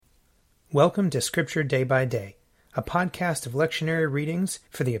Welcome to Scripture Day by Day, a podcast of lectionary readings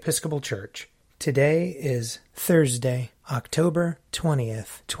for the Episcopal Church. Today is Thursday, October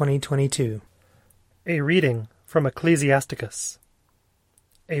 20th, 2022. A reading from Ecclesiasticus.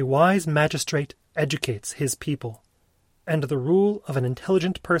 A wise magistrate educates his people, and the rule of an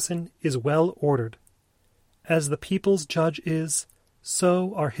intelligent person is well ordered. As the people's judge is,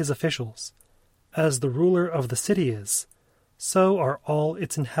 so are his officials. As the ruler of the city is, so are all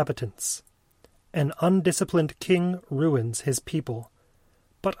its inhabitants. An undisciplined king ruins his people,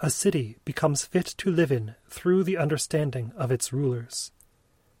 but a city becomes fit to live in through the understanding of its rulers.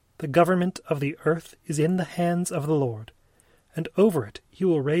 The government of the earth is in the hands of the Lord, and over it he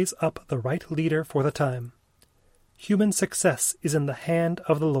will raise up the right leader for the time. Human success is in the hand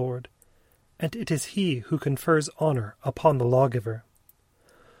of the Lord, and it is he who confers honor upon the lawgiver.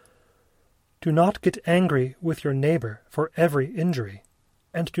 Do not get angry with your neighbor for every injury,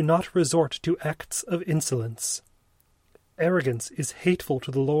 and do not resort to acts of insolence. Arrogance is hateful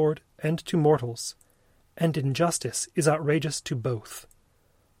to the Lord and to mortals, and injustice is outrageous to both.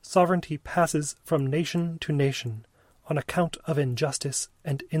 Sovereignty passes from nation to nation on account of injustice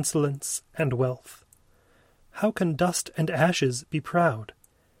and insolence and wealth. How can dust and ashes be proud?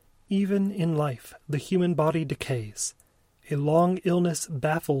 Even in life the human body decays. A long illness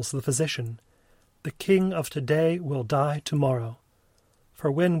baffles the physician. The king of today will die tomorrow. For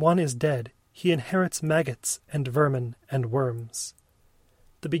when one is dead, he inherits maggots and vermin and worms.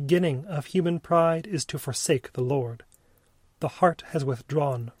 The beginning of human pride is to forsake the Lord. The heart has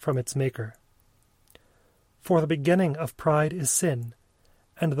withdrawn from its Maker. For the beginning of pride is sin,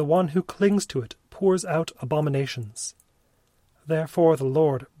 and the one who clings to it pours out abominations. Therefore the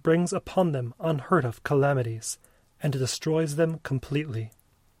Lord brings upon them unheard of calamities, and destroys them completely.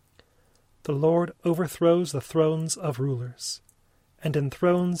 The Lord overthrows the thrones of rulers, and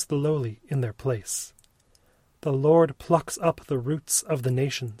enthrones the lowly in their place. The Lord plucks up the roots of the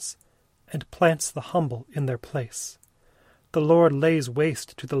nations, and plants the humble in their place. The Lord lays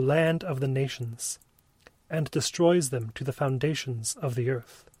waste to the land of the nations, and destroys them to the foundations of the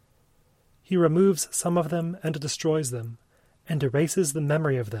earth. He removes some of them and destroys them, and erases the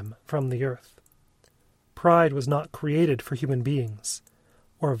memory of them from the earth. Pride was not created for human beings,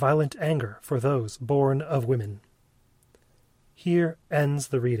 or violent anger for those born of women. Here ends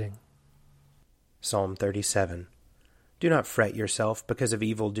the reading. Psalm 37. Do not fret yourself because of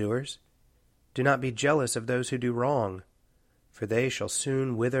evildoers. Do not be jealous of those who do wrong, for they shall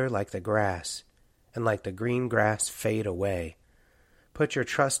soon wither like the grass, and like the green grass fade away. Put your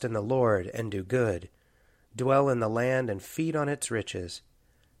trust in the Lord and do good. Dwell in the land and feed on its riches.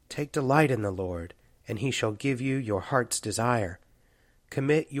 Take delight in the Lord, and he shall give you your heart's desire.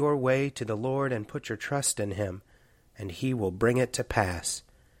 Commit your way to the Lord and put your trust in him, and he will bring it to pass.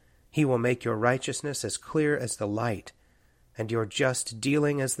 He will make your righteousness as clear as the light, and your just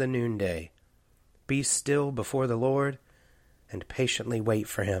dealing as the noonday. Be still before the Lord, and patiently wait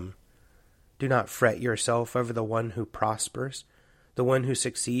for him. Do not fret yourself over the one who prospers, the one who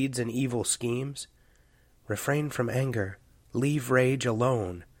succeeds in evil schemes. Refrain from anger, leave rage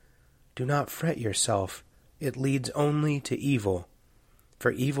alone. Do not fret yourself, it leads only to evil. For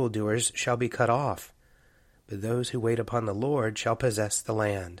evildoers shall be cut off, but those who wait upon the Lord shall possess the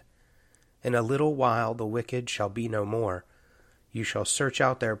land. In a little while the wicked shall be no more. You shall search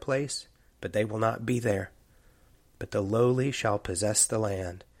out their place, but they will not be there. But the lowly shall possess the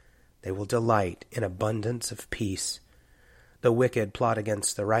land. They will delight in abundance of peace. The wicked plot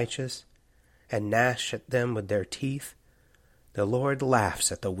against the righteous, and gnash at them with their teeth. The Lord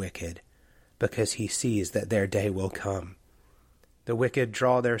laughs at the wicked, because he sees that their day will come. The wicked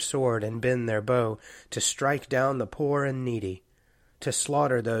draw their sword and bend their bow to strike down the poor and needy, to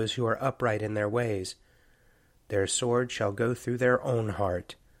slaughter those who are upright in their ways. Their sword shall go through their own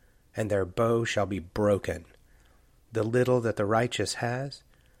heart, and their bow shall be broken. The little that the righteous has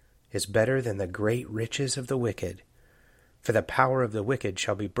is better than the great riches of the wicked. For the power of the wicked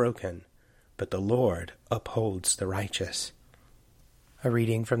shall be broken, but the Lord upholds the righteous. A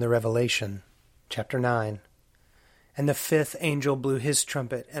reading from the Revelation, chapter 9. And the fifth angel blew his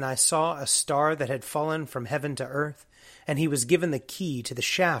trumpet, and I saw a star that had fallen from heaven to earth, and he was given the key to the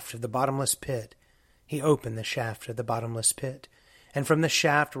shaft of the bottomless pit. He opened the shaft of the bottomless pit, and from the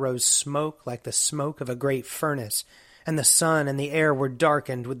shaft rose smoke like the smoke of a great furnace, and the sun and the air were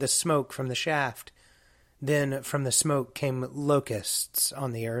darkened with the smoke from the shaft. Then from the smoke came locusts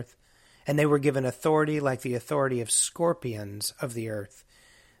on the earth, and they were given authority like the authority of scorpions of the earth.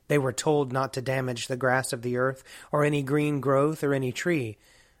 They were told not to damage the grass of the earth, or any green growth, or any tree,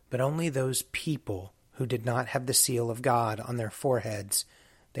 but only those people who did not have the seal of God on their foreheads.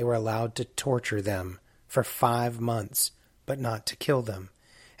 They were allowed to torture them for 5 months, but not to kill them.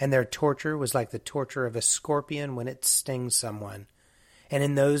 And their torture was like the torture of a scorpion when it stings someone. And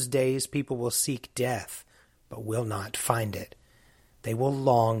in those days people will seek death, but will not find it. They will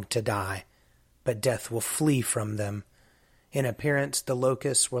long to die, but death will flee from them. In appearance the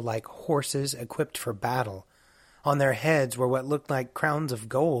locusts were like horses equipped for battle. On their heads were what looked like crowns of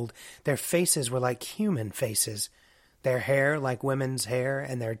gold. Their faces were like human faces. Their hair like women's hair,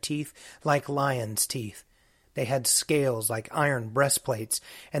 and their teeth like lions' teeth. They had scales like iron breastplates,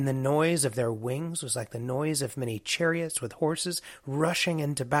 and the noise of their wings was like the noise of many chariots with horses rushing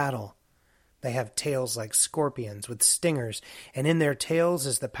into battle. They have tails like scorpions with stingers, and in their tails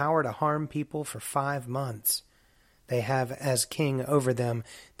is the power to harm people for 5 months. They have as king over them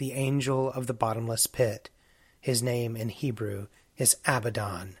the angel of the bottomless pit. His name in Hebrew is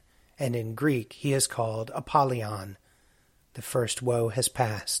Abaddon, and in Greek he is called Apollyon. The first woe has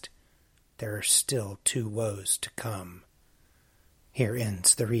passed. There are still 2 woes to come. Here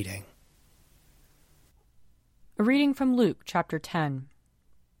ends the reading. A reading from Luke chapter 10.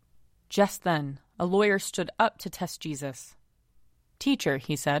 Just then, a lawyer stood up to test Jesus. "Teacher,"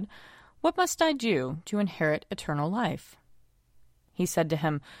 he said, "what must I do to inherit eternal life?" He said to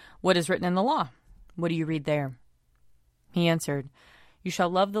him, "What is written in the law? What do you read there?" He answered, "You shall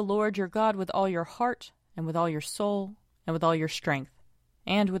love the Lord your God with all your heart, and with all your soul, and with all your strength,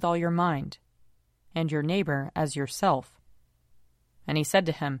 and with all your mind, and your neighbor as yourself." And he said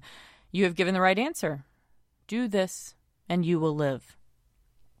to him, "You have given the right answer. Do this, and you will live."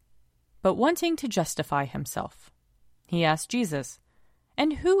 But wanting to justify himself, he asked Jesus,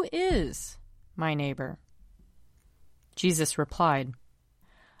 "And who is my neighbor?" Jesus replied,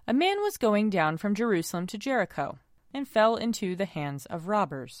 "A man was going down from Jerusalem to Jericho, and fell into the hands of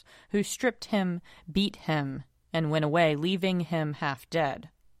robbers, who stripped him, beat him, and went away, leaving him half dead.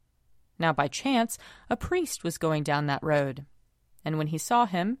 Now by chance a priest was going down that road, and when he saw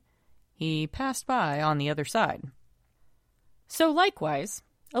him, he passed by on the other side. So likewise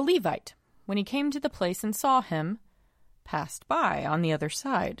a Levite, when he came to the place and saw him, passed by on the other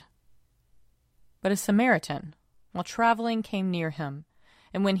side. But a Samaritan, while traveling, came near him,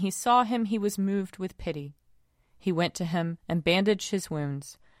 and when he saw him, he was moved with pity. He went to him and bandaged his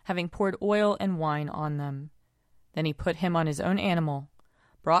wounds, having poured oil and wine on them. Then he put him on his own animal,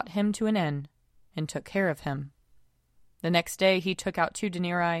 brought him to an inn, and took care of him. The next day he took out 2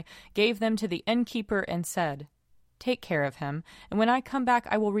 denarii, gave them to the innkeeper, and said, 'Take care of him, and when I come back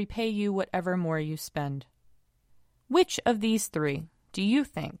I will repay you whatever more you spend.' Which of these 3 do you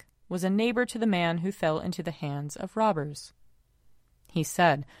think was a neighbor to the man who fell into the hands of robbers?" He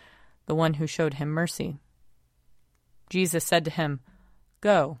said, "The one who showed him mercy." Jesus said to him,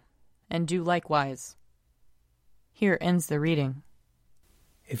 "Go, and do likewise." Here ends the reading.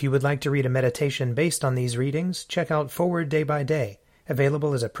 If you would like to read a meditation based on these readings, check out Forward Day by Day,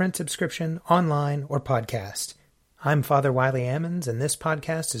 available as a print subscription, online, or podcast. I'm Father Wiley Ammons, and this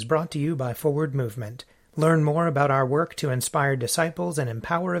podcast is brought to you by Forward Movement. Learn more about our work to inspire disciples and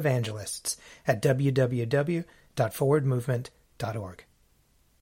empower evangelists at www.forwardmovement.org.